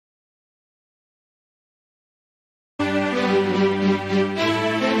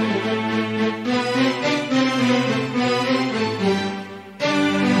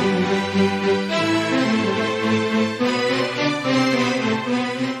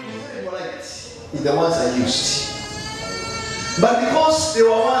in the ones I used. But because they were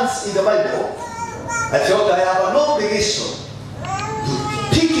once in the Bible, I felt I have an obligation to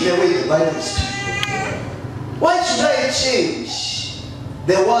pick the way the Bible speaks. Why should I change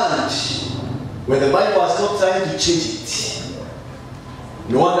the word when the Bible was not trying to change it?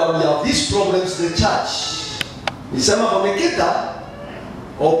 No wonder we have these problems in the church. Nisema communicator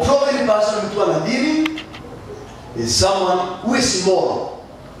or proven person mtu anadini is someone who is immoral.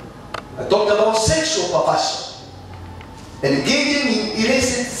 I talked about sexual perversion. Engaging in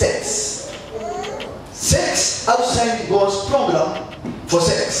illicit sex. Sex outside God's program for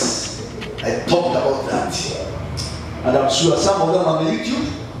sex. I talked about that. And I'm sure some of them are on YouTube.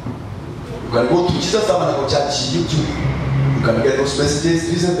 You can go to Jesus Tabernacle Church YouTube. You can get those messages,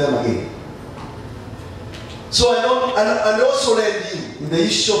 listen to them again. So I also led you in the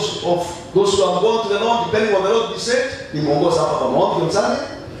issue of those who have gone to the Lord, depending on the Lord be said, and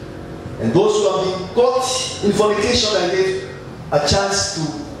those who have been caught in fornication, I gave a chance to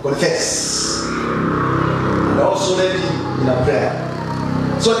confess. And I also led you in a prayer.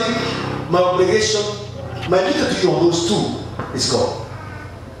 So I think my obligation, my duty to you on those two is God.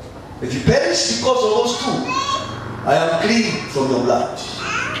 If you perish because of those two, I am clean from your blood.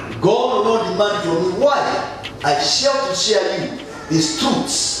 God will not demand from me. Why? I share to share you these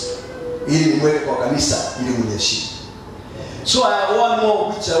truths. So I have one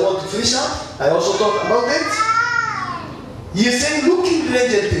more which I want to finish up. I also talked about it. He is saying, looking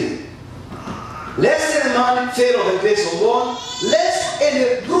diligently, lest any man fail of the grace of God, lest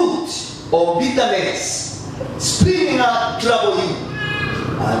any root of bitterness springing up trouble you,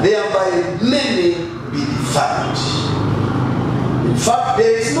 and thereby many be defiled. In fact,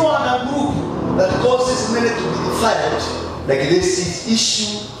 there is no other group that causes many to be defiled like this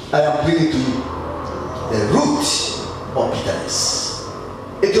issue I am bringing to you. The root of bitterness.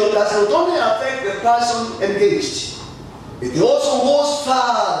 It does not only affect the person engaged, it also goes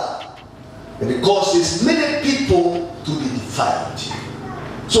further and it causes many people to be defiled.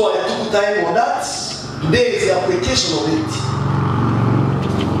 So I took time on that. Today is the application of it.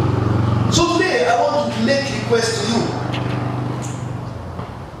 So today I want to make a request to you.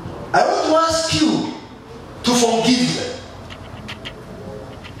 I want to ask you to forgive them.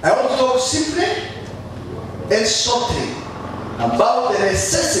 I want to talk simply and shortly about the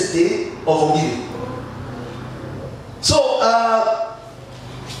necessity of forgiving. So,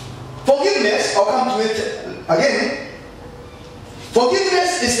 forgiveness, I'll come to it again.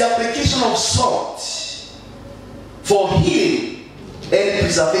 Forgiveness is the application of salt for healing and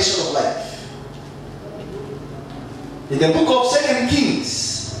preservation of life. In the book of 2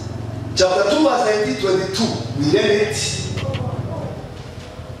 Kings, chapter 2, verse 19-22, we read it.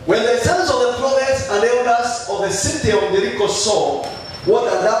 When the sons of the prophets and elders of the city of Jericho saw what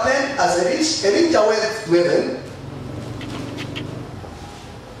had happened as Elijah went to heaven,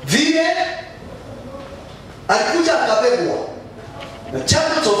 vile alikuja akabebwa na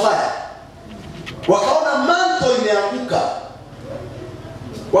chariots of fire, wakaona manto imeanguka,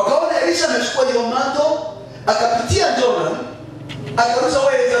 wakaona Elisha amechukua hiyo manto, akapitia Jordan, akauliza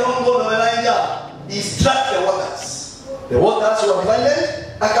where is the Lord God of Elijah? He struck the waters. The waters were violent,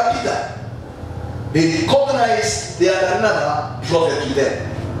 akapita. They recognized they had another prophet with them.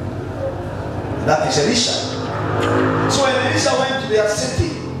 That is Elisha. So when Elisha went to their city,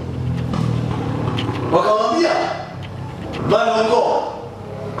 wakamwambia, man of God,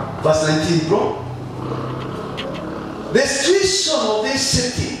 verse 19, bro. The situation of this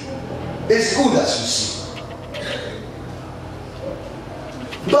city is good as you see.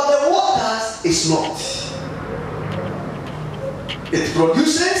 But the waters is not. It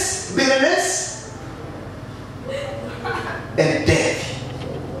produces bitterness and death.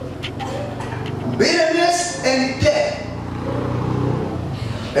 Bitterness and death.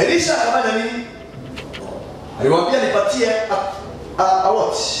 Elisha akamwambia nini? Aliwaambia nipatie a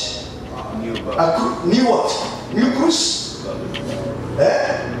what? New what? New cruise?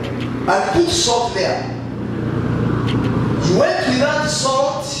 And put salt there. He went with that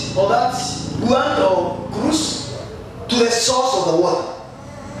salt or that wand or cruise to the source of the water.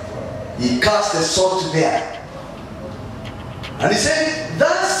 He cast the salt there. And he said,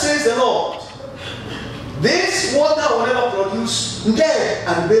 thus says the Lord, this water will never produce death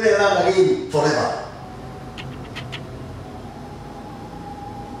and bury land again forever.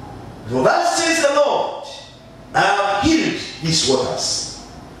 So thus says the Lord, I have healed these waters.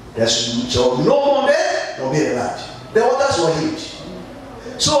 There shall be no more death nor bury land. The waters were healed.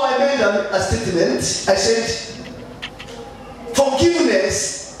 So I made a statement. I said,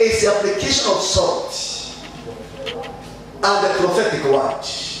 forgiveness is the application of salt and the prophetic word.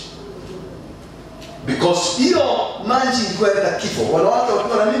 Because hiyo maji ilikuwa inaleta kifo. Wanawake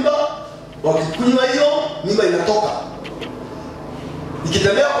wakiwa na mimba, wakikunywa hiyo mimba inatoka.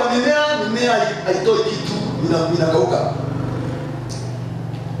 Ikitembea kwa mimea haitoi kitu, inakauka.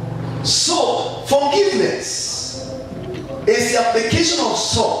 So, forgiveness is the application of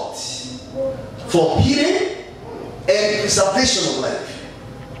salt for healing and preservation of life.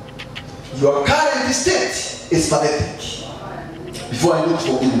 Your current state is pathetic. Before I look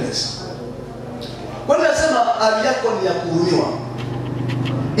for forgiveness. Kwa nini nasema hali yako ni ya kuhurumiwa?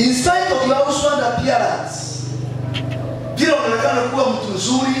 In spite of your outward appearance, vile unaonekana kuwa mtu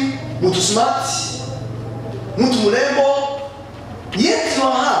mzuri, mtu smart, mtu mrembo, yet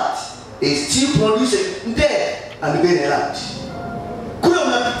your heart is still producing death and being hurt. Kule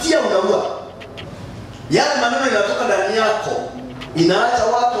unapitia unaua. Yale maneno yanatoka ndani yako, inaacha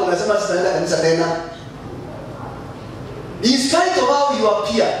watu wanasema sitaenda kanisa tena. In spite of how you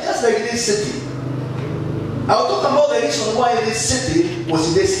appear, just like this city. I'll talk about the reason why this city was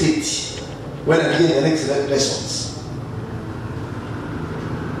in this state when I begin the next lessons.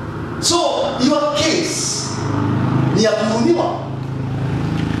 So, your case ni ya kuhurumiwa.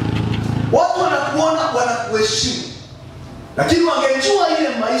 Watu wanakuona, wanakuheshimu. Lakini wangejua ile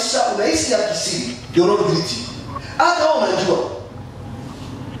maisha unaishi ya kisiri, they will not greet you. Hata wao wanajua.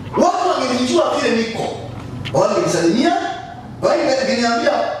 Watu wangejua vile niko. Wangenisalimia,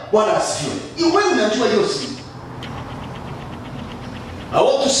 wangeniambia Bwana asifiwe. Wewe unajua hiyo siri. I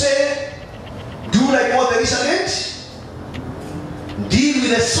want to say, do like what Elisha did. Deal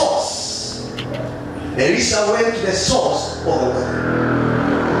with the source. Elisha went to the source of the water.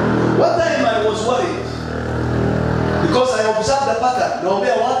 One time I was worried because I observed the pattern.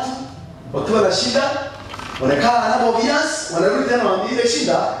 Naombea watu wakiwa na shida, wanakaa na obvious, wanarudi tena waambie ile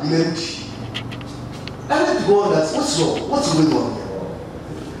shida imerudi. I had to go on that. What's wrong? What's going on here?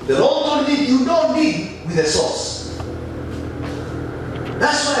 The Lord told me you don't deal with the source.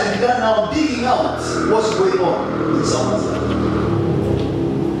 That's why I began now digging out what's going on in someone's life.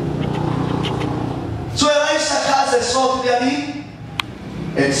 So Elisha cast the sword therein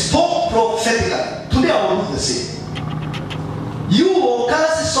and spoke prophetically. Today I will do the same. You will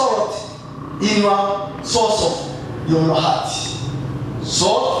cast the sword in your source of your heart.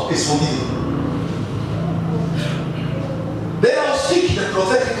 Sword is forgiven. Then I will speak the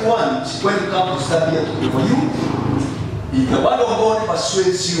prophetic words when you come to stand here to pray for you. If the word of God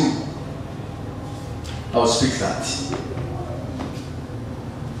persuades you, I will speak that.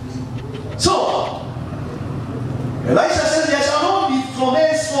 So, Elisha said, there shall not be from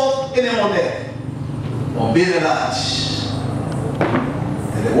henceforth any more death, or be the land.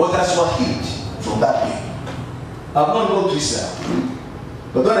 And the waters were hid from that day. I've not gone to Israel.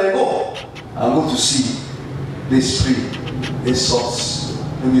 But when I go, I'm going to see this spring, this source,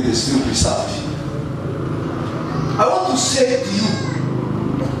 and it is still preserved. I want to say to you,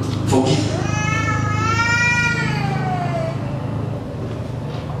 forgive.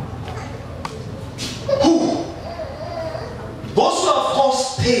 Who? Those who have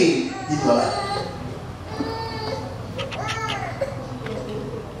caused pain in your life.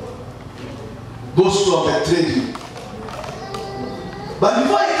 Those who have betrayed you. But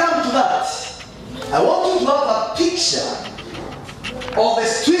before I come to that, I want you to have a picture of the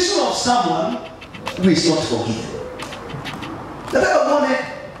situation of someone who is not forgiven. Nataka uone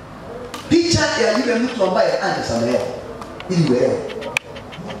picha ya yule mtu ambaye anasamehewa ili uelewe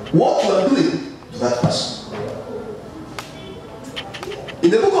what you are doing to that person.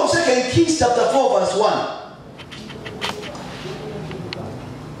 In the book of 2 Kings chapter 4 verse 1,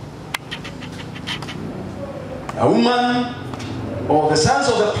 a woman of the sons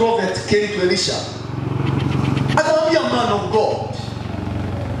of the prophet came to Elisha. Akamwambia, man of God,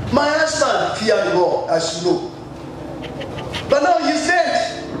 my husband feared God, as you know. But now he's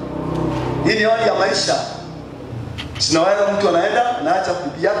dead. Hii ni hali ya maisha. Sinaweza mtu anaenda, anaacha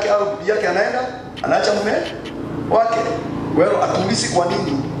bibi yake au bibi yake anaenda, anaacha mume wake. Wewe atumbisi kwa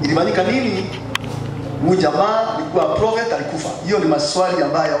nini? Ilifanyika nini? Huyu jamaa alikuwa prophet, alikufa. Hiyo ni maswali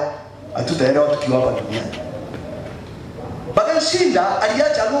ambayo hatutaelewa tukiwa hapa duniani. Baada shinda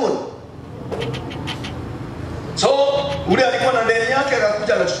aliacha loan. So, ule alikuwa na deni yake,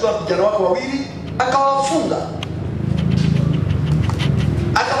 akakuja akachukua vijana wake wawili, akawafunga.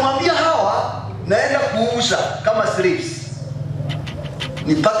 Akamwambia hawa naenda kuuza kama slaves.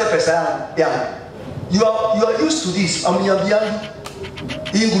 Nipate pesa yangu. You are used to this. Amniambiani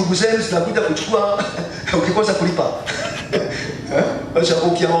hii ngurubu zenu zinakuja kuchukua ukikosa kulipa. Acha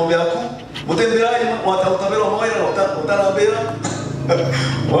ukiaomba yako. Mutembelai watatabela moyo watarabela.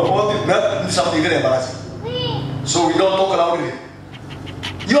 What is something very embarrassing. So we don't talk loudly.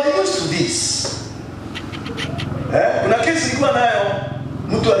 You are used to this. tulikuwa nayo,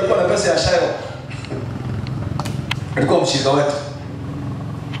 mtu alikuwa na pesa ya shayo. Alikuwa mshirika wetu.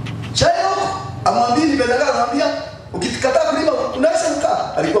 Shayo amwambia nipendaka, anamwambia ukikataa kulipa unaweza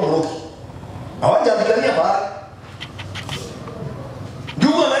mkaa. Alikuwa mrogi. Hawajapigania bahari.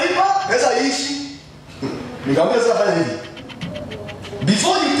 Ndugu analipa, pesa ishi. Nikamwambia sasa fanya hivi.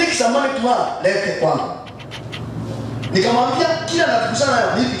 Before you take some money to her, lete kwangu. Nikamwambia kila natukusana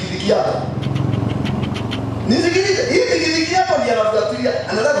nayo ni pikipiki yako. Nisikilize, hii pikipiki yako ndiyo anafuatilia,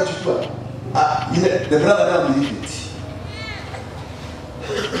 anataka kuchukua. The brother now believed it.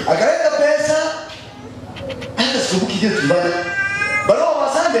 Akaleta pesa, hata sikumbuki kile tumbani. But all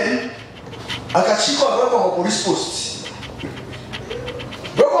of a sudden, akashikwa kwa police post.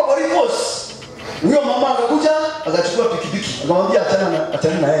 Kwa police post. Huyo mama akakuja, akachukua pikipiki. Akamwambia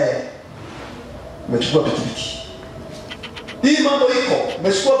achana na yeye. Umechukua pikipiki. Hii mambo iko.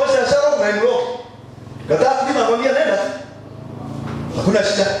 Umechukua pesa ya sharo na enroll. Kataa kulipa, akamwambia nenda. Hakuna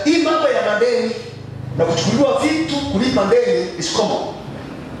shida. Hii mambo ya madeni na kuchukuliwa vitu kulipa deni is common.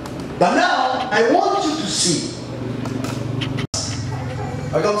 But now I want you to see.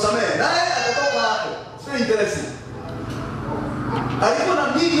 Akamsamehe. Naye akatoka hapo. It's very interesting. Alikuwa na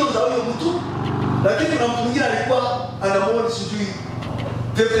milioni za huyo mtu, lakini kuna mtu mwingine alikuwa anamwona sijui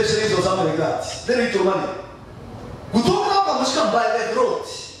 50 shillings or something like that. Very little money. Kutoka hapo akamshika by the throat.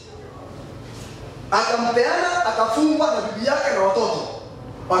 Akampeana, akafungwa na bibi yake na watoto.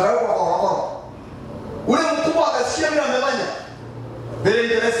 Akawekwa kwa kokoro. Ule mkubwa akasikia vile amefanya. Very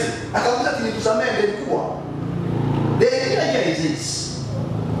interesting. Akakuta tinikusamehe ndio mkubwa. The idea here is this.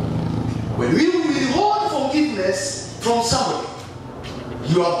 When we withhold forgiveness from somebody,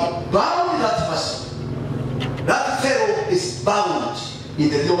 you are bound that person. That fellow is bound in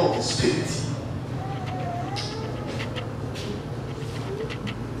the law of the Spirit.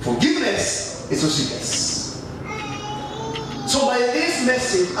 Forgiveness is useless. So by this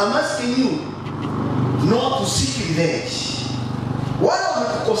message, I'm asking you not to seek revenge. Wala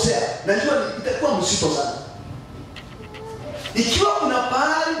wamekukosea, najua itakuwa mzito sana. Ikiwa kuna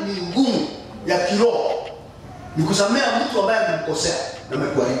pahali ni ngumu ya kiroho, ni kusamea mtu ambaye amekukosea na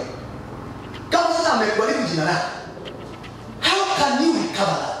amekuharibu. Kama sasa amekuharibu jina lako, how can you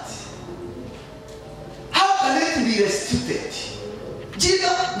recover that? How can it be restituted?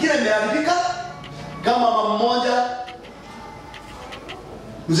 Jina imeharibika. Kama mama mmoja,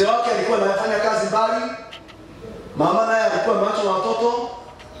 mzee wake alikuwa anafanya kazi mbali, mama naye alikuwa ameachwa na watoto,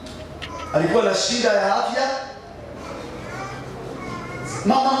 alikuwa na shida ya afya.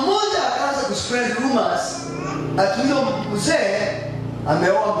 Mama mmoja akaanza kuspread rumors ati huyo mzee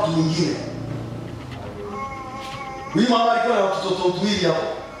ameoa mtu mwingine. Huyu mama alikuwa na watoto wawili hapo.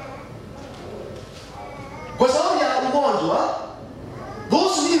 Kwa sababu ya ugonjwa,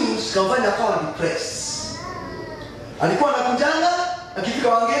 those news kamfanya akawa depressed. Alikuwa anakujanga, akifika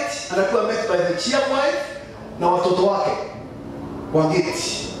Wangeti, anakuwa met by the chair wife na watoto wake.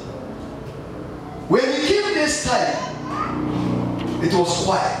 Wangeti. When we came this time, it was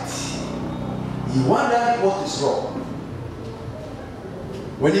quiet. He wondered what is wrong.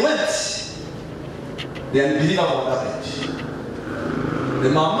 When he went, the unbelievable happened. The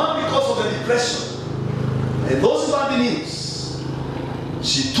mama, because of the depression and those bad news,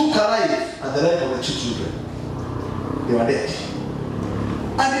 she took her life and the life of the two children. They were dead.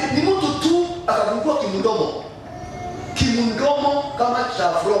 And ni mtu tu akagundua kimundomo. Kimundomo kama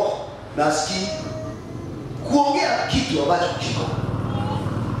chafro na ski kuongea kitu ambacho kiko.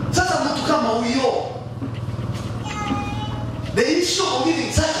 Sasa mtu kama huyo, the issue of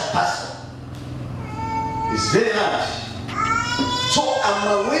giving such a person is very hard. So I'm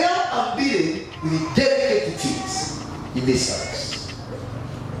aware I'm dealing with delicate things in this service.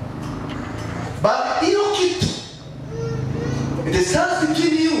 But you know, it stands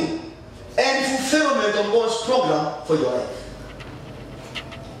between you and fulfillment of God's program for your life.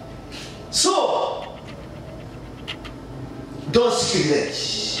 So, don't seek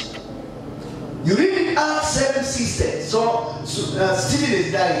revenge. You read in Acts 7:16. So Stephen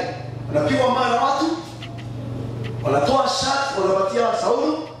is dying. Wanapigwa mawe na watu, wanatoa shati, wanapatia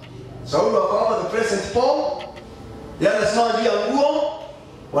Saulo. Saulo akawapa the present Paul. Yeye anasimama juu ya nguo,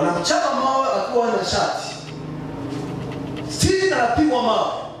 wanamchapa mawe akiwa na shati. Stephen anapigwa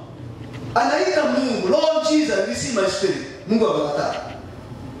mawe. Anaita Mungu, Lord Jesus, receive my spirit. Mungu akakataa.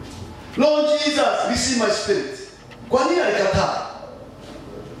 Lord Jesus, receive my spirit. Kwa nini alikataa?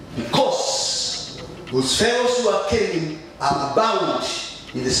 Because those fellows who are killing are bound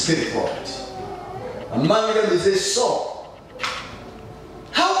in the spirit world. Among them is a soul.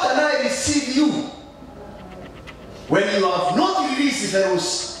 How can I receive you when you have not released the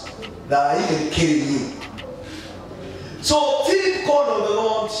fellows that are even killing you? So Philip called on the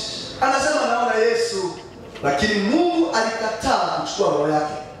Lord. Anasema naona Yesu, lakini Mungu alikataa kuchukua roho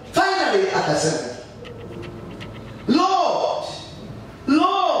yake. Finally akasema, Lord,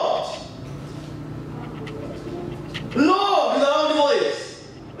 Lord, Lord, with a loud voice,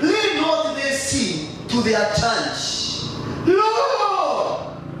 lead not their sin to their charge. Lord,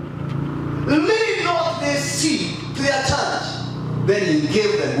 lead not their sin to their charge. Then he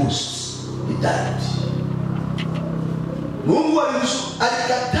gave the ghost. He died. Mungu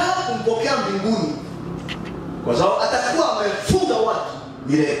alikataa kumpokea mbinguni kwa sababu atakuwa amefunga watu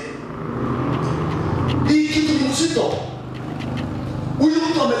milele. Hii kitu ni mzito. Huyu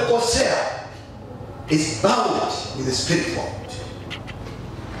mtu amekosea, is bound with the spirit world.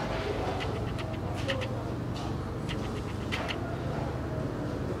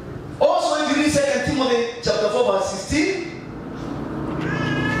 Also, if you read 2 Timothy chapter 4 verse 16,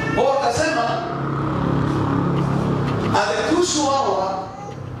 Paul akasema, at the crucial hour,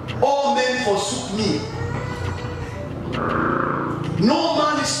 all men forsook me. No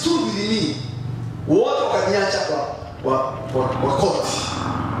man stood with me. Wote wakaniacha kwa koti.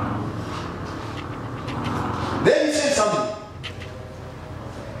 Then he said something.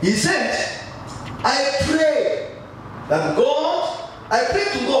 He said, I pray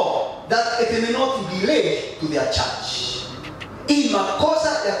to God that it may not be laid to their charge. Hii makosa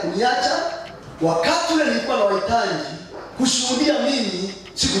ya kuniacha wakati ule nilikuwa na wahitaji kushuhudia mimi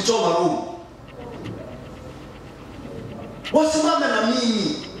sikuchoma roho. Wasimame na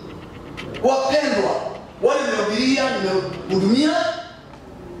mimi wapendwa, wale nimehubiria, nimehudumia,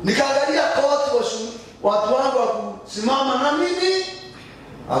 nikaangalia koti watu wangu wa kusimama na mimi,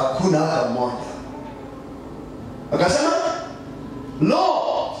 hakuna hata mmoja. Akasema,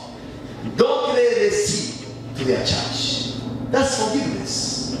 Lord, don't lay the sin to their charge. That's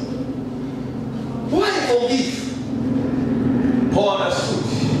forgiveness. Why forgive? Paul understood.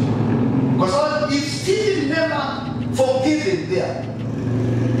 Because if Stephen never forgiven there,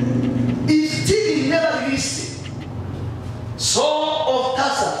 if Stephen never released it, Saul of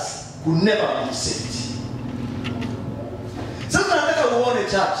Tarsus could never be saved. Sasa nataka uone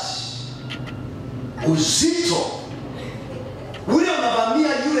church uzito ule unavamia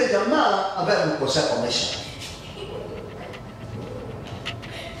yule jamaa ambaye amekosea kwa maisha.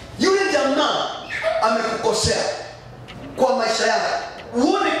 Yule jamaa amekukosea kwa maisha yako,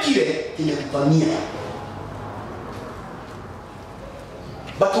 uone kile kimekuvamia.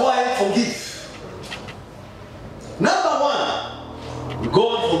 But why forgive? Number one,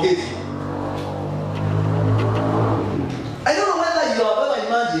 God forgave you. I don't know whether you have ever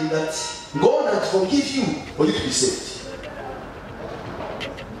imagined that God has forgive you for you to be saved.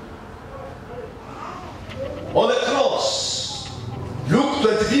 On the cross, Luke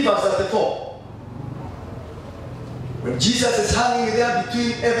 23 verse 34. When Jesus is hanging there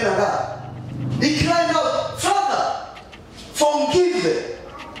between heaven and earth, he cried out, Father, forgive them,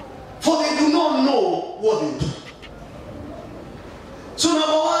 for they do not know what they do. So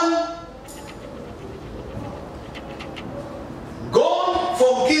number one, God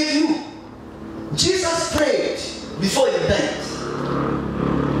forgave you. Jesus prayed before he died.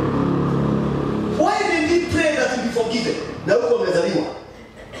 Why did he pray that he be forgiven? Na uko umezaliwa.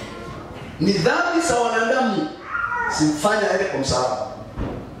 Ni dhambi za wanadamu simfanya aende kwa msalaba.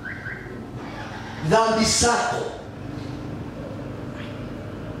 Dhambi zako.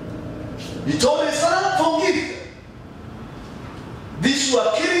 He told his father, forgive them. These who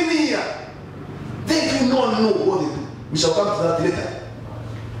are killing me here, they do not know what they do. We shall come to that later.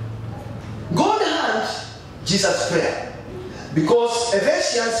 God heard Jesus' prayer. Because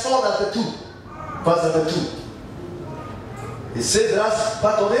Ephesians 4:2, verse 2. It says the last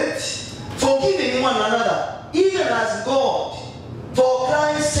part of it, forgiving one another, even as God, for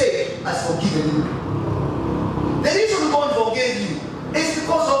Christ's sake, has forgiven you. The reason God forgave you is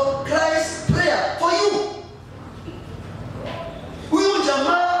because of Christ's prayer for you. Huyu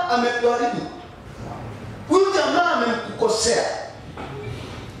jamaa amekuharibu. Huyu jamaa amekukosea.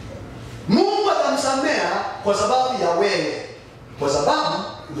 Mungu atamsamea kwa sababu ya wewe. Kwa sababu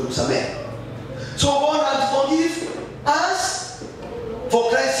ulimsamea. So God has forgive us for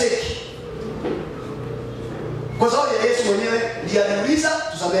Christ's sake. Kwa sababu ya Yesu mwenyewe ndiye aliuliza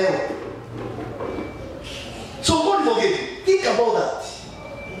tusamehewe. So God forgive. Think about that.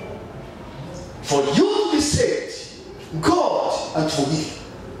 For you to be saved, God and forgive.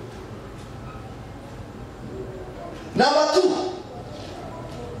 Number two,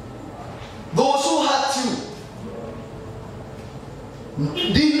 those who hurt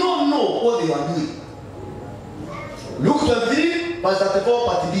you did not know what they were doing. Luke 23, verse 34,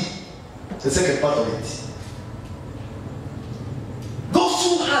 part B, the second part of it.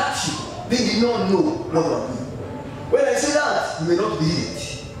 They did not know what they were doing. When I say that, you may not believe it.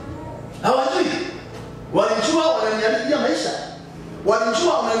 Hawajui. Walijua wananiharibia maisha.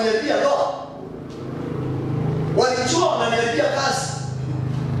 Walijua wananiharibia ndoa. Walijua wananiharibia kazi.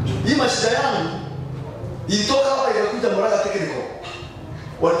 Hii mashida yangu ilitoka hapa ikakuja Muraga Technical.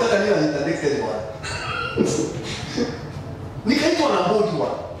 Walitaka niwe interdicted bwana. Nikaitwa na bodi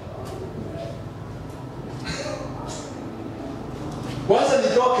bwana. Kwanza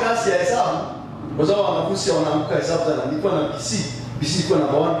nilitoa klasi ya hesabu. Kwa sababu wanafunzi wanaamka hesabu sana. Nilikuwa na BC ilikuwa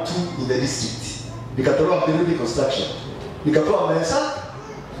number 1 2 in the district. Nikatoa periodic construction. Nikapewa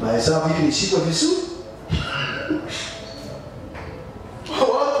mahesabu ili nishikwe vizuri.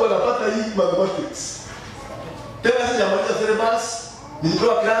 Watu wanapata hii mathematics. Tena sijamaliza syllabus,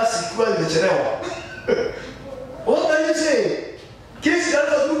 nilipewa klasi ikiwa nimechelewa. What are you saying? Kesi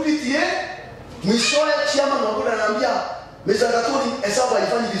kaanza group PTA, mwishowe chama mnakuja ananiambia Mr. Ngatuni hesabu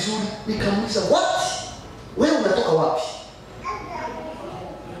haifanyi vizuri. Nikamuuliza, "What? Wewe unatoka wapi?"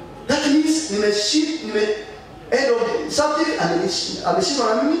 That means head of subject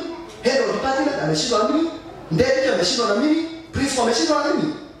ameshindwa na mimi, head of department ameshindwa na mimi, ndege ameshindwa na mimi, principal ameshindwa na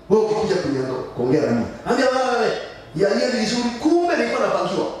mimi. Wewe ukikuja kuongea na mimi. Ambia wewe, ya vizuri, kumbe nilikuwa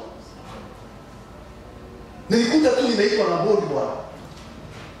napangiwa. Nilikuta tu nimeitwa na bodi bwana.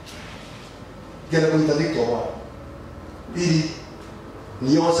 Jana kunitandikwa bwana. Ili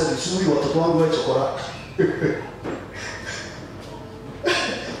niose vizuri watoto wangu wa chokora.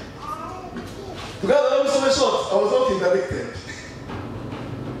 Together, long story short, I was not interdicted.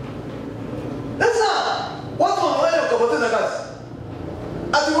 That's not. Watu wanaenda kupoteza kazi.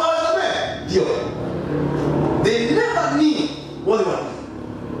 Ati wanasema ndio. They never knew what they were doing.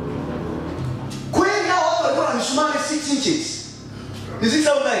 Kweli hao watu walikuwa na misumari 6 inches. Ni 6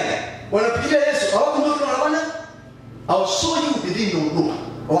 au 9. Wanapigia Yesu, hawakumjua kile wanafanya. I'll show you they didn't know.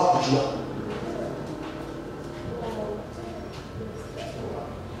 Hawakujua.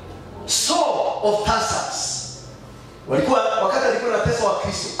 Saul of Tarsus. Wakati alikuwa anatesa wa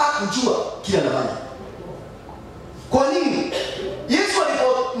Kristo, hakujua kile anafanya. Kwa nini? Yesu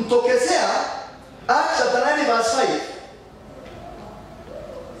alipomtokezea Acts chapter 9 verse 5.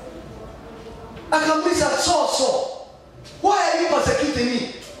 Akamuuliza Saul, why are you persecuting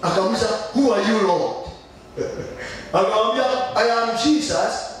me? Akamuuliza, who are you, Lord? Akamwambia, I am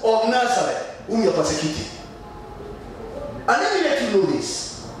Jesus of Nazareth, whom you are persecuting. And let me let you know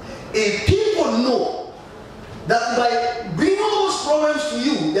this. If people know that by bringing all those problems to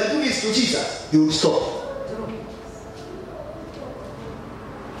you, they are doing this to Jesus, they will stop.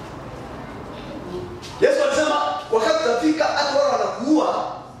 Yesu alisema wakati utafika hata wale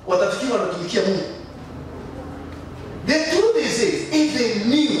wanakuua watafikiwa wanatumikia Mungu. The truth is this, if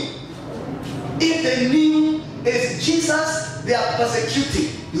they knew it's Jesus they are persecuting,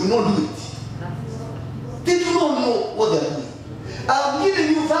 they will not do it. They do not know what they are doing. I'm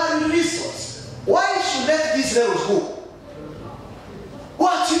giving you valid reasons. Why should let these levels go?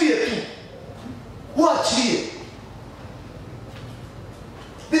 What here too? What here?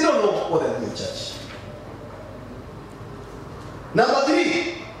 They don't know what they're doing, church. Number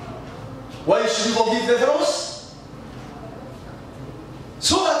 3, why should you forgive the fellows?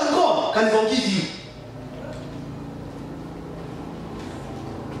 So that God can forgive you.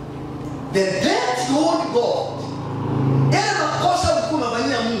 The death toward God, yale makosa ulikuwa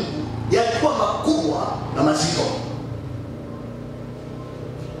unafanyia Mungu yalikuwa makubwa na mazito,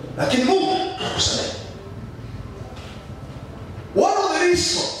 lakini Mungu anakusamehe. One of the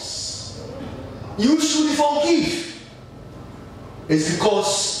reasons you should forgive is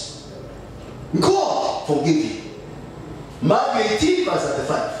because God forgave you. Mark 18 verse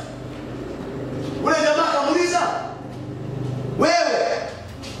 35. Ule jamaa akamuuliza, wewe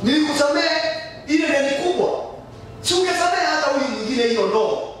nilikusamehe ile deni kubwa, si ungesamehe hata huyu mwingine hiyo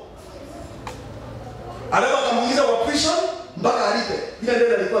ndogo? Alafu akamuuliza kwa prison mpaka alipe ile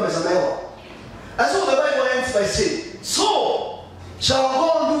deni alikuwa amesamehewa. And so the Bible ends by saying, so shall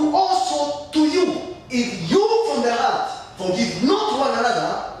God do also to you if you from the heart forgive not one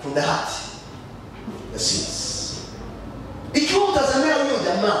another from the heart the sins. Ikiwa utasamehe huyo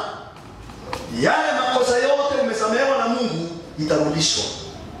jamaa, yale makosa yote umesamehewa na Mungu itarudishwa.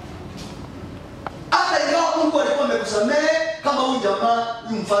 Hata ingawa Mungu alikuwa amekusamehe, kama huyu jamaa,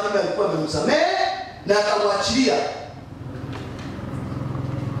 huyu mfalme alikuwa amemsamehe na akamwachilia.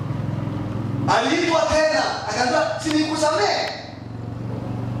 Aliitwa tena, akaambia, si nikusamehe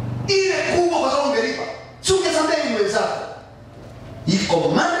ile kubwa kwa sababu ungelipa. Si ungesamehe mwenzako. He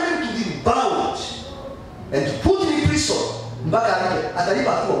commanded him to be bound and to put in prison mpaka alipe.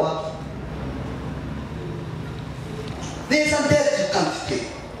 Atalipa akiwa wapi? There is a debt you can't pay.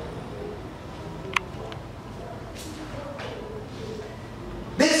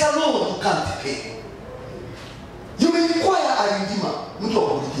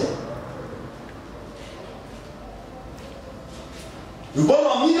 You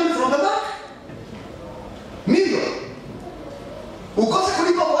borrow $1 million from the bank? Million. Ukose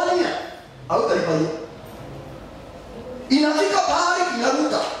kulipa kwa 1 year, hautalipa hiyo. Inafika pahali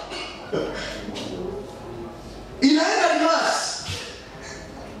inaruka. Inaenda reverse.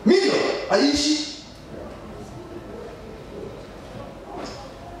 Million aishi.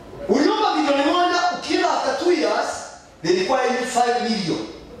 Uliomba milioni 1, ukienda after 2 years, they require you 5 million.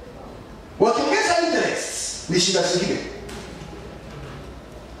 Wakiongeza interest, ni shida zingine.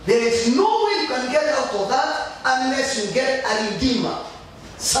 There is no way you can get out of that unless you get a redeemer,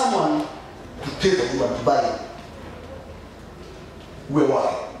 someone to pay for you and to buy it.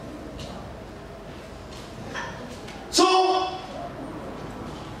 Why? So,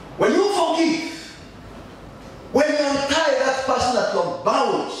 when you forgive, when you untie that person that you are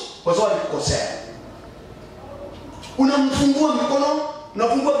bound, kwa sababu alikukosea, unamfungua mikono,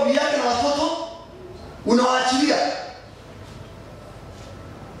 unafungua bibi yake na watoto, unawaachilia.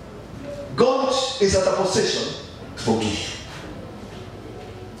 God is at a position to forgive.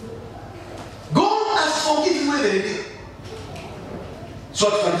 God has forgiven you everything. So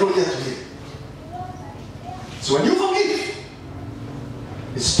I can draw near to him. So when you forgive,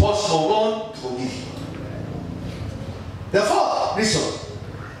 it's possible for God to forgive you. Therefore, listen,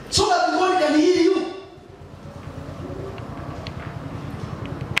 so that God can heal you.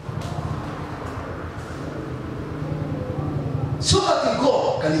 So that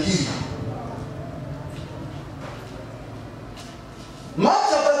God can heal you. Mark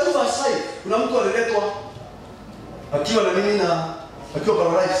chapter 2 verse 5, kuna mtu aliletwa akiwa na nini na akiwa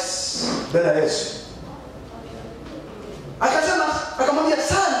paralyzed mbele ya Yesu. Akasema, akamwambia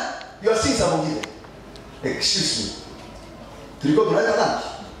sana, your sins are forgiven. Excuse me. Tulikuwa tunaleta dhambi.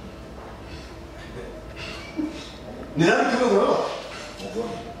 Ni nani tulikuwa tunaleta?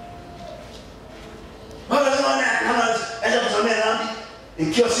 Baba sana aje kusamea dhambi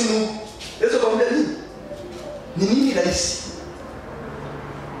ikiwa si Mungu. Yesu akamwambia nini? Ni nini rahisi?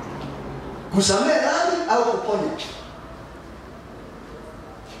 Kusamea dhambi au kuponya?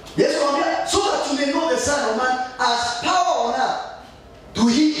 Yesu akamwambia, so that you may know the Son of Man has power on earth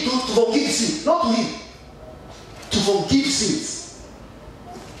to forgive sins, not to heal, to forgive sins.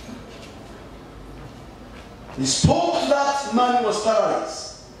 He spoke to that man who was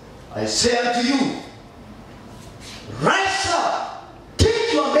paralyzed. I say unto you, rise up,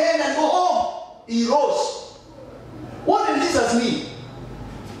 take your bed and go home. He rose. What does Jesus mean?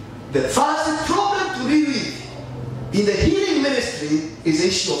 The first problem to deal with in the healing ministry is the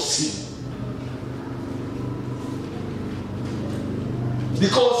issue of sin.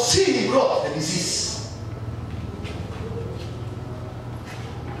 Because sin brought the disease.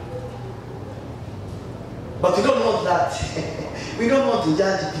 But we don't want that. We don't want to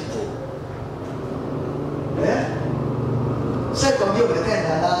judge people. Sasa kwambia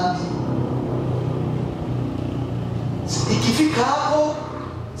umetenda dhambi. Ikifika hapo,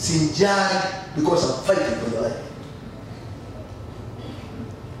 sinjari because I'm fighting for your life.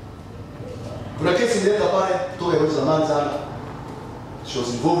 Kuna kesi nileta pale toka ya zamani sana. She was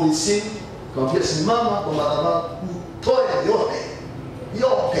involved in sin. Kwambia simama kwa madhabahu, utoe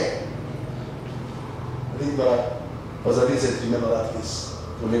yote. I think was a reason to remember that case.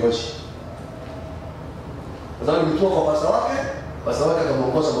 Tumegoshi. Kwa sababu nilitoka kwa pastor wake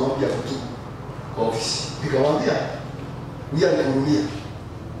akamuongoza maombi ya kutubu kwa ofisi. Nikamwambia, "Wewe alikurudia."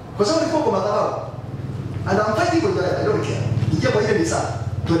 Kwa sababu nilikuwa kwa madhabahu. And I'm fighting with that. I don't care. Ingia kwa ile misa,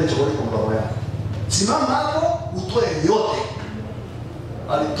 tuende chokoni kwa baba yako. Simama hapo, utoe yote.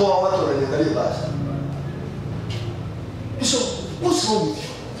 Alitoa watu wanaangalia basi. So, what's wrong with you?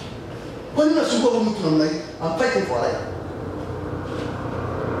 Kwa nini unasumbua mtu namna hii? I'm fighting for life.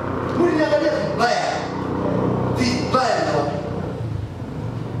 Mbona niangalia vibaya? Vibaya na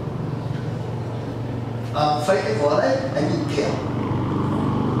I'm fighting for life, I need care.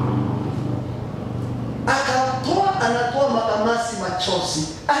 Anatoa makamasi machozi,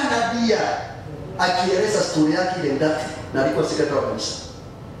 anabia akieleza story yake ile ndani na alikuwa sekretari wa kanisa.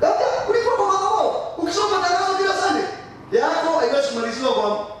 Kama kulikuwa kwa madhabahu, ukisoma tangazo kila Sunday, yako haiwezi kumaliziwa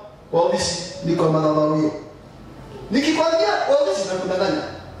kwa ofisi, ni kwa madhabahu hiyo. Nikikwambia kwa ofisi na kundanganya,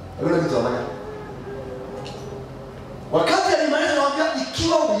 hakuna kitu amanya. Wakati alimaliza anamwambia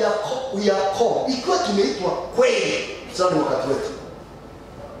ikiwa uyako, ikiwa tumeitwa kweli, sasa ni wakati wetu.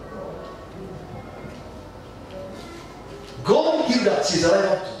 God healed that she's alive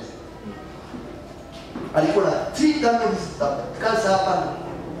up today. Alikuwa na 3 times cancer hapa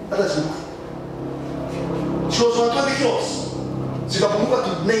hata siku. She was 120 kilos. Zikapunguka to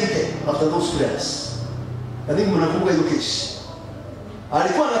 90 after those prayers. Yaani mnakumbuka hiyo kesi.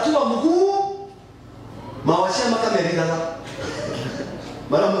 Alikuwa anatoa mguu mawashia kama yalilala.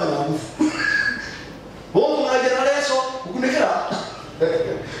 mara mwana nguvu. Bongo na generation ukunekera.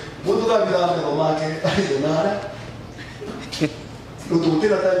 Mundu kabila mwana make alidonara.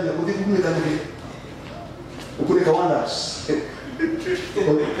 Ututira tani ya kuti kumeka nini. Ukuneka wonders.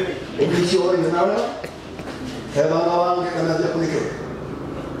 Ebicho alidonara. Heba wange kana ya kunekera.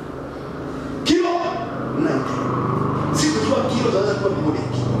 Kilo 90. Si kujua kilo zaweza kuwa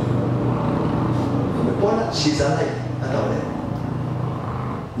mboneki. Umepona she's alive hata wale.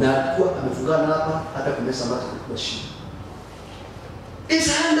 Na alikuwa amefungana hapa hata kumesa mate kwa shida. It's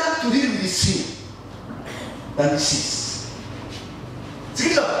harder to deal with this sin than disease.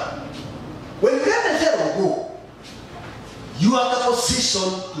 Sikiliza. When you let the devil go, you are the position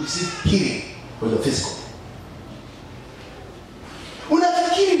to receive healing for your physical.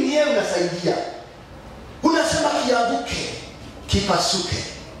 Unafikiri ni yeye unasaidia. Unasema kianguke, kipasuke,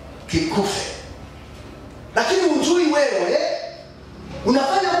 kikufe. Lakini unjui wewe,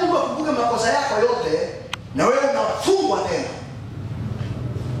 unafanya Mungu akumbuke makosa yako yote na wewe unafungwa tena.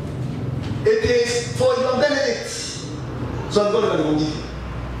 It is for your benefit. So I'm going to give you.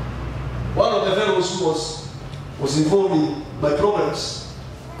 One of the fellows who was involved in my problems.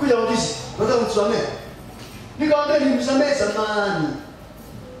 Kuja ofisi, nataka mtusamee. Nikamwambia nimsamee zamani.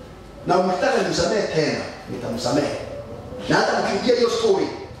 Na mkitaka nimsamee tena, nitamsamee. Na hata mkirudia hiyo story,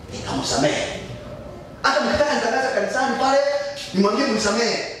 nitamsamee. Hata mkitaka nitangaza kanisani pale, nimwambie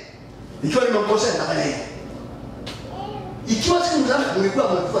nimsamee. Ikiwa nimemkosea nitafanya hivyo. Ikiwa sikumsamee,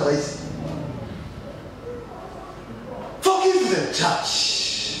 ungekuwa mnakufa zaidi. Forgive them, church.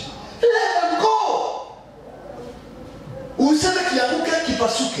 Let them go. Useme kianguke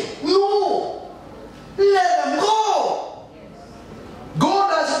kipasuke. No. Let them go. God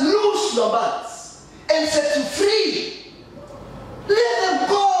has loosed your bands and set you free. Let them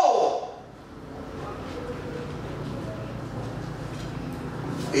go.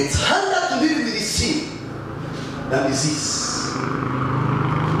 It's harder to deal with this sin than disease.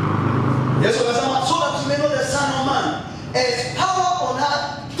 Yes, so that you may know the Son of Man has power on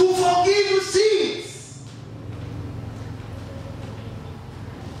earth to forgive you sins.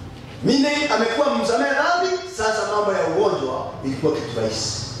 Meaning amekuwa msamehe dhambi, sasa mambo ya ugonjwa ilikuwa kitu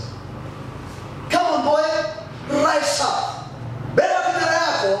rahisi. Come on boy, rise up. Beba kitara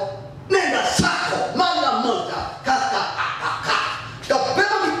yako, nenda sako, mara moja, kaka.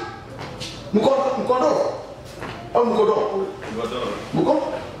 Tabeba mkodoro. Au mkodoro.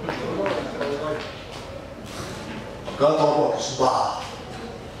 Mkodoro. God talks about.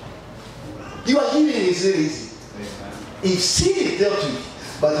 Your healing is very easy. If sin is dealt with,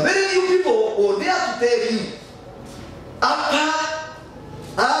 but very few people are there to tell you,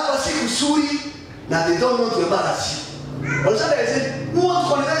 hapa si kusuri, na they don't want to embarrass you. Wanasema they say, who wants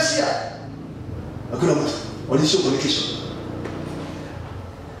to confess here? Hakuna mtu. Walisho communication.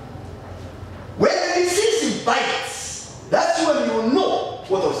 When the disease bites, that's when you know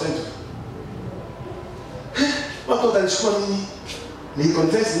what I was saying to you. Watu watanichukua mimi ni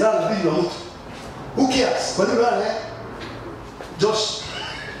confess na bibi wa mtu. Who cares? Kwa nini bwana? Josh.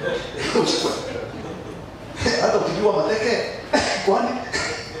 Hata ukijua mateke kwani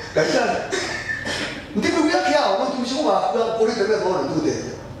kachana. Ndipo yake hao watu mshukua kwa polisi bebe bora ndio.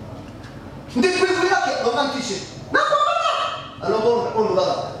 Ndipo yake wakantishe. Na kwa baba. Anaomba ono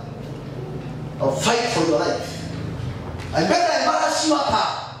baba. A fight for your life. I better embarrass you hapa.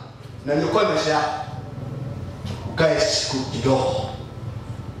 Na niokoe maisha yako. Ukae siku kidogo.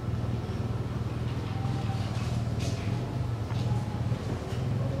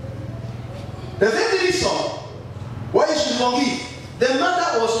 The third reason why you should forgive, the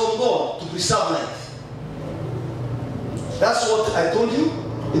matter was on God to preserve life. That's what I told you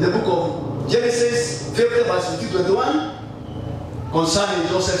in the book of Genesis 50 verse 21 concerning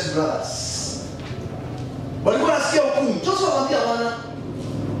Joseph's brothers. Walikuwa nasikia hukumu. Joseph akamwambia Bwana,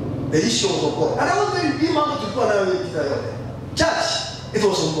 the issue was of God. And I want to tell you, mambo tulikuwa nayo hii kita yote. Church, it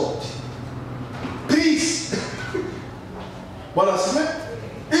was of God. Please. Bwana asifiwe.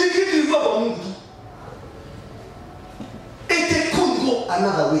 Hii kitu ilikuwa kwa Mungu. It could go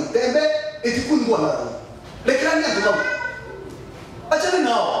another way. It couldn't go another way. Lekani ya tunamu. Achana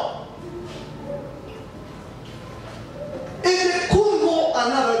nao. It could go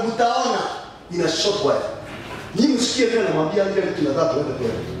another way. Mutaona in a short while. Ni msikie tena namwambia ile kitu nataka tuende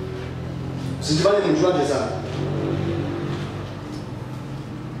tena. Usijifanye mjuaje sana.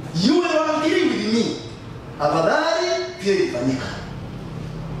 You are dealing with me. Afadhali pia ifanyika.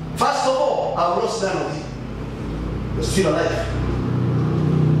 First of all, I will not stand on him. You're still alive.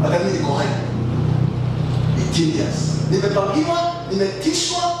 Akami niko hai. 18 years. Nimepangiwa,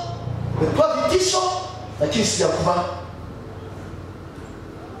 nimetishwa, nimepewa vitisho, lakini sijakufa.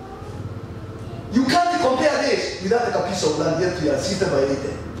 You can't compare this with that piece of land yet you are seated by it.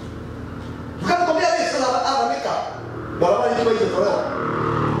 You can't compare this with America. Barabara hiyo hiyo tolewa.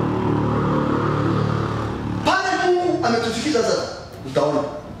 Pale Mungu ametufikisha sasa. Utaona.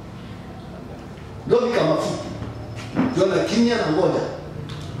 Ndio kama fupi. Ndio kimya na ngoja.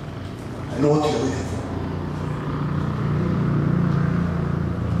 I know what you're waiting for.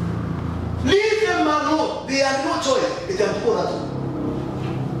 Leave them alone. They have no choice. They can go that way.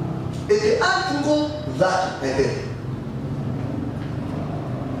 They have to go that way.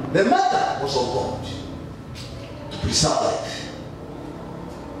 The matter was of God to preserve life.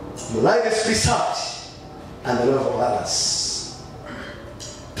 Your life is preserved and the love of others.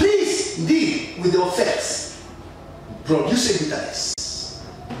 Please deal with the offense, producing bitterness.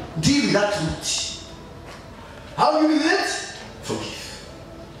 Deal with that root. How do you do it? Forgive.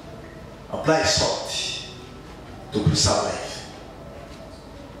 Apply salt to preserve life.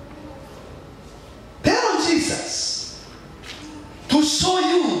 Tell Jesus to show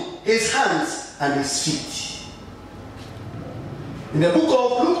you his hands and his feet. In the book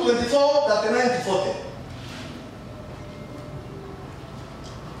of Luke 24, 39 to 40.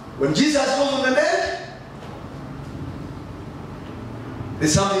 When Jesus was on the bed,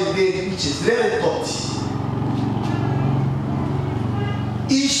 there's something he did which is very important.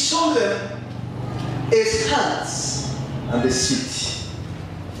 He showed them his hands and his feet.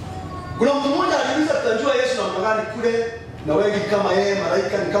 Kuna mtu mmoja aliuliza tutajua Yesu na mgani kule na wengi kama yeye,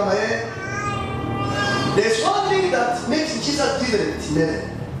 malaika ni kama yeye. There's one thing that makes Jesus different in heaven.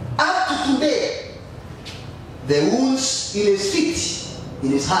 Up to today, the wounds in his feet,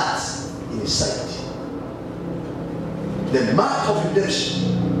 in his hands, in his side. The mark of redemption,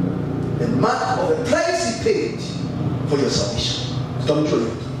 the mark of the price he paid for your salvation.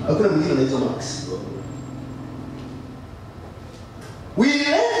 Hakuna mwingine na hizo marks. We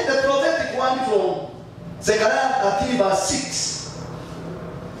read the prophetic one from Zechariah 13 verse 6.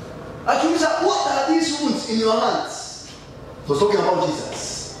 Akiuliza, what are these wounds in your hands? He was talking about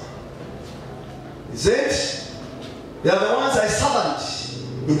Jesus. He said, they are the ones I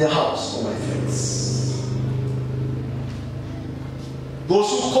served in the house of my friends. Those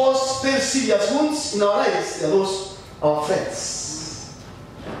who cause very serious wounds in our lives, they are those our friends.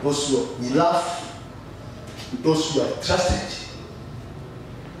 Those who we love, those who are trusted,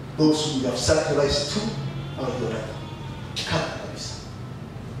 those who we have sacrificed to out of your life.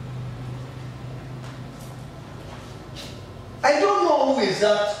 I don't know who is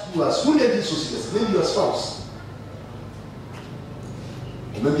that who has wounded you so seriously. Maybe your spouse.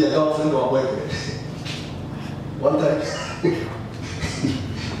 Or maybe a girlfriend or a boyfriend. One time,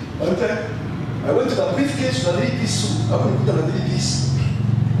 I went to the briefcase with a 3-piece suit. I couldn't put on a 3-piece.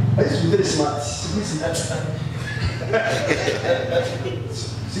 I used to be very smart.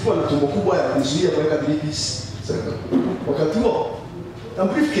 Sikuwa na tumbo kubwa ya kunizuia kuweka 3-piece. Wakati huo, na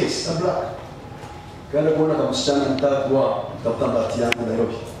briefcase, na black. Kaenda kuona kama msichana mtaka kuwa tafuta mbati yangu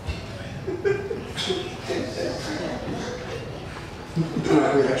Nairobi.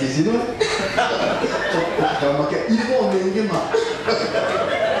 Tunakwenda kizino. Kama kia ilikuwa umengema.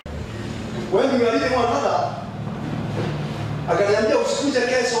 When we were leaving one another, akaniambia usikuje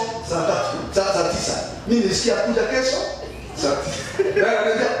kesho saa 9. Mimi nilisikia kuja kesho saa 9.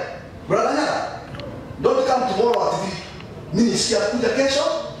 Akaniambia, brother Nyaka, don't come tomorrow at 3. Mimi nilisikia kuja kesho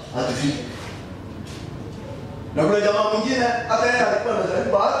at 3. Na kuna jamaa mwingine hata yeye alikuwa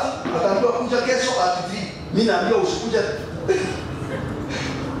anajaribu bahati, akaambiwa kuja kesho at 3. Mimi naambia usikuje.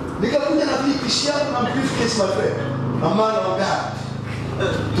 Nikakuja na briefcase yangu na briefcase my friend. Amana wa God.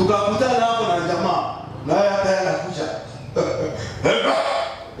 Tukakutana hapo na jamaa. Na yeye hata yeye anakuja.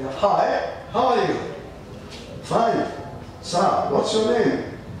 Hi, how are you? Fine. Sir, what's your name?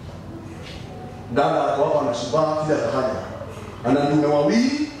 Dada kwa anasubiri kila atafanya. Ana ndume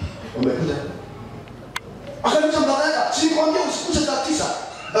wawili wamekuja. Akaniambia mbaya, sikuambia usikuje saa 9.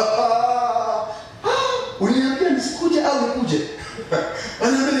 Uliniambia nisikuje au nikuje?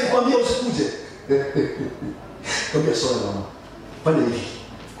 Ananiambia nikwambia usikuje. Kwambia sorry mama. Fanya hivi.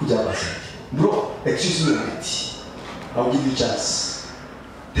 Kuja hapa sasa. Bro, excuse me a minute. I'll give you a chance.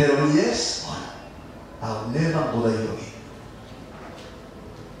 Tell me yes or no. I'll never bother you again.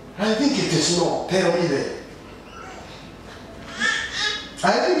 I think it is no. Tell me then.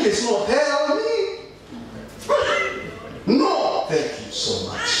 I think it's no. Tell me. No. Thank you so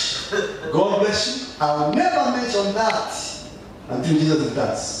much. God bless you. I'll never mention that until Jesus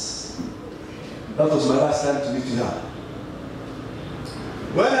returns. That was my last time to meet with her.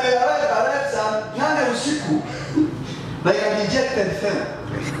 When I arrived at 9 usiku, like a dejected fellow.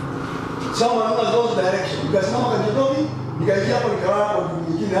 Someone knows those direction. Because mama kanitobi, nikaingia hapo nikawa kwa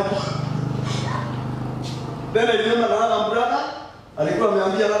nyingine hapo. Then I remember another brother alikuwa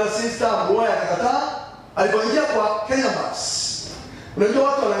ameambia another sister mmoja akakataa. Alipoingia kwa Kenya bus. Unajua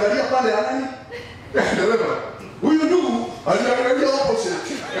watu wanaangalia pande ya nani? Ndio. Huyu ndugu aliangalia opposite.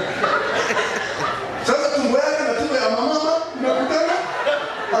 Sasa tumbo yake na tumbo ya mama inakutana.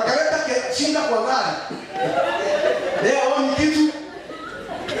 Akaleta chinda kwa gari. Leo ni kitu.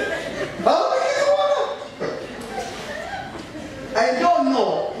 I don't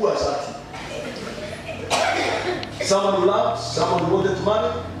know who has acted. Someone who loved, someone who wanted to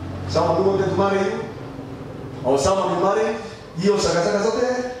marry, someone who wanted to marry you, or someone who married. Hiyo sakasaka zote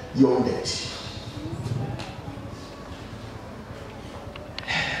you're in debt.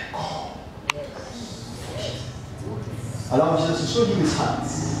 Allow Jesus to show him his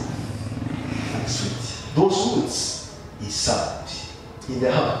hands and his feet. Those woods he served in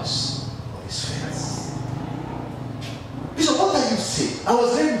the house of his friends. Bishop, what are you saying? I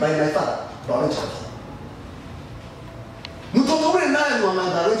was raised by my father.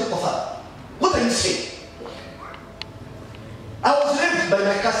 What are you saying? I was raped by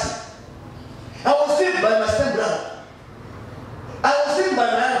my cousin. I was raped by my stepbrother. I was raped by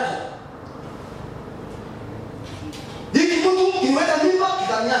my uncle.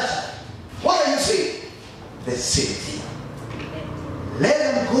 What are you saying? The same thing. Let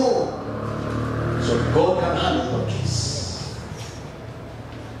them go so God can handle your case.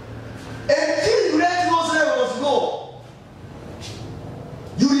 Until you let those levels go,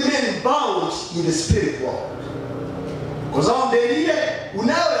 you remain bound in the spirit world. Kwa sababu ndani ile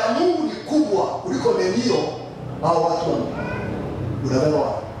unayo ya Mungu ni kubwa kuliko ndio hao watu wangu.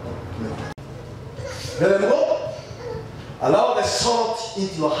 Unaelewa? Let them go. Allow the salt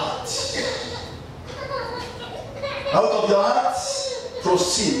into your heart. Out of your heart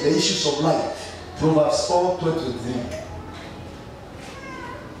proceed the issues of life. Proverbs 4:23.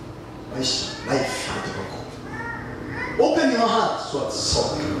 Life. Open your heart so that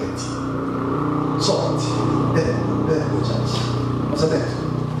salt can get you. Salt. Then go church. What's that?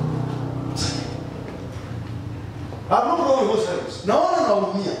 I'm not going to go service. No.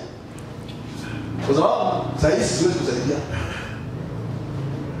 Kwa sababu sasa siwezi kusaidia.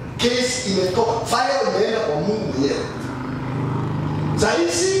 Case imetoka, file imeenda kwa Mungu mwenyewe. Sasa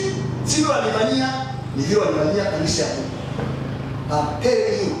sio alimania, ni vile alimania kanisa ya Mungu. I'm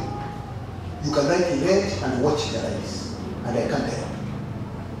telling you, you can write in red and watch the eyes. And I can't tell.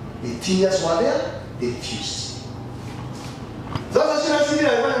 The tears were there, they refused. Sasa sina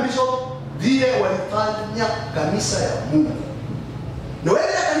alikuwa bishop vile walifanya kanisa ya Mungu. Na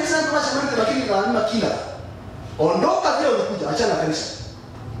wewe kanisa kama shamani lakini kaanima kila. Ondoka vile ulikuja, achana kanisa.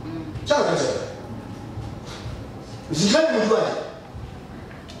 Achana kanisa. Usijali mjuaje.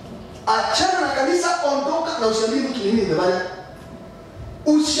 Achana na kanisa, ondoka na usiambie mtu nini imefanya.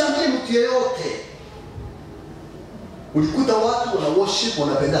 Usiambie mtu yeyote. Ulikuta watu wana worship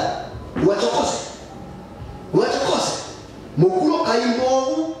wanapendana. Uwachokose. Mukulo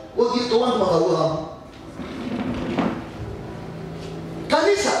kaimbovu wogito wantu makaruwa hapo.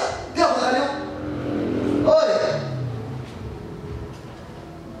 Kanisa pia kukanyo. Oye.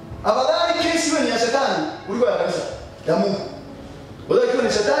 Abadari kesi wewe ni ya shetani kuliko ya kanisa ya Mungu. Wala ikiwa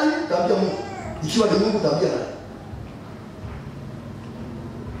ni shetani tambia Mungu. Ikiwa ni Mungu tambia nani?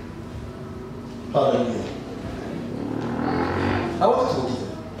 Hallelujah. I want to forgive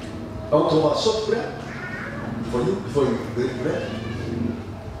them. I want to have a short prayer for you before you break bread.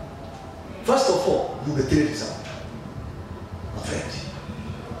 First of all, you betrayed someone. My friend.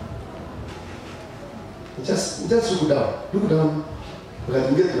 Just look down. Look down.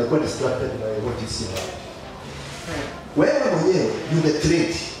 Because you get quite distracted by what you see. Wherever you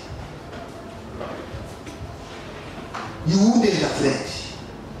betrayed, you wounded a friend.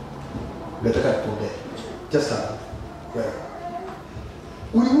 Better cut from there. Just stand. Where?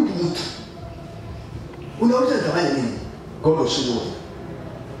 Uliudi mtu. Unaweza kufanya nini? God will show you.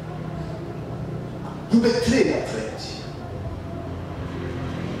 You betrayed a friend.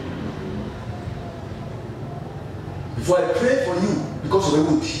 Before I pray for you, because of the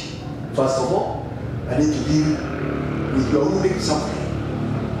wound, first of all, I need to deal with your wounding something.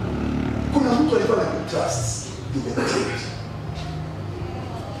 Kuna mtu alikuwa na trust. You betrayed.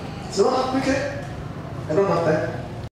 So, quickly, I don't have time.